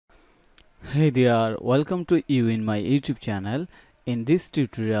Hey there, welcome to you in my YouTube channel. In these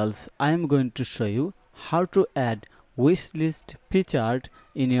tutorials, I am going to show you how to add wishlist chart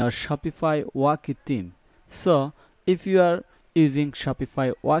in your Shopify Wokiee theme. So, if you are using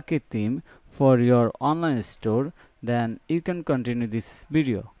Shopify Wokiee theme for your online store, then you can continue this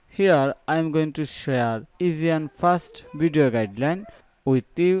video. Here, I am going to share easy and fast video guideline with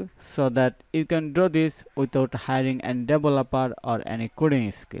you so that you can do this without hiring any developer or any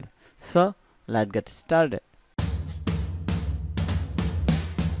coding skill. So, let's get started.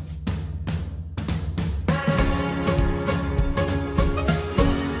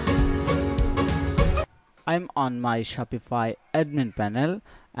 I'm on my Shopify admin panel,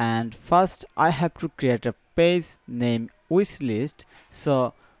 and first I have to create a page named Wishlist.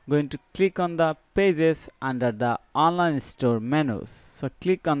 So going to click on the pages under the online store menus. So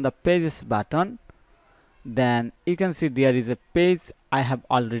click on the pages button. Then you can see there is a page I have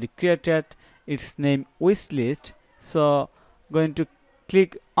already created. Its name Wishlist. So going to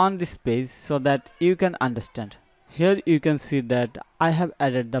click on this page so that you can understand. Here you can see that I have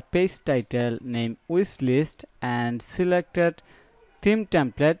added the page title name Wishlist and selected theme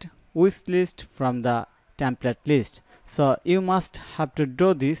template Wishlist from the template list. So you must have to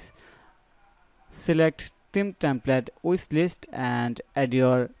do this. Select theme template Wishlist and add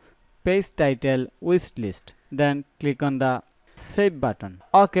your page title Wishlist. Then click on the save button.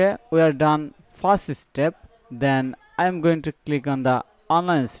 Okay, we are done first step. Then I am going to click on the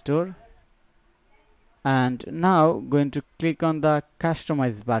online store, and now going to click on the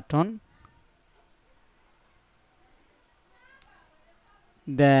customize button.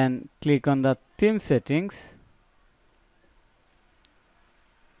 Then click on the theme settings.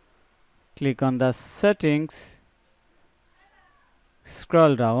 Click on the settings,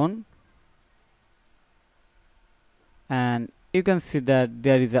 scroll down, and you can see that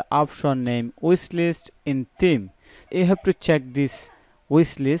there is an option named wishlist in theme. You have to check this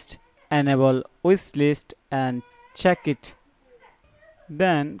wishlist, enable wishlist and check it.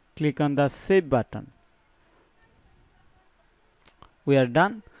 Then click on the save button. We are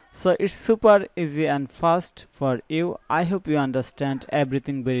done. So it's super easy and fast for you. I hope you understand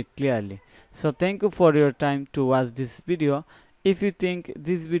everything very clearly. So thank you for your time to watch this video. If you think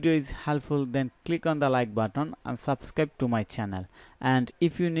this video is helpful, then click on the like button and subscribe to my channel. And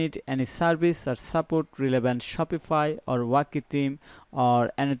if you need any service or support relevant Shopify or Wokiee theme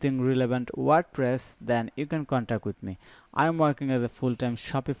or anything relevant WordPress, then you can contact with me. I am working as a full-time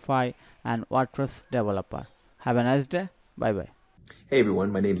Shopify and WordPress developer. Have a nice day. Bye bye. Hey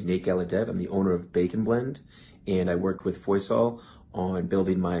everyone, my name is Nate Gallaudet. I'm the owner of Bacon Blend, and I worked with Foysal on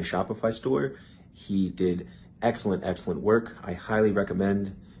building my Shopify store. He did excellent work. I highly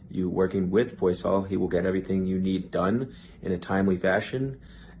recommend you working with Foysal. He will get everything you need done in a timely fashion,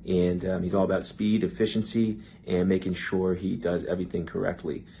 and he's all about speed, efficiency, and making sure he does everything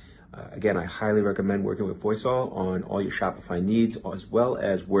correctly. Again, I highly recommend working with Foysal on all your Shopify needs, as well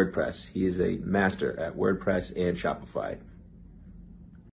as WordPress. He is a master at WordPress and Shopify.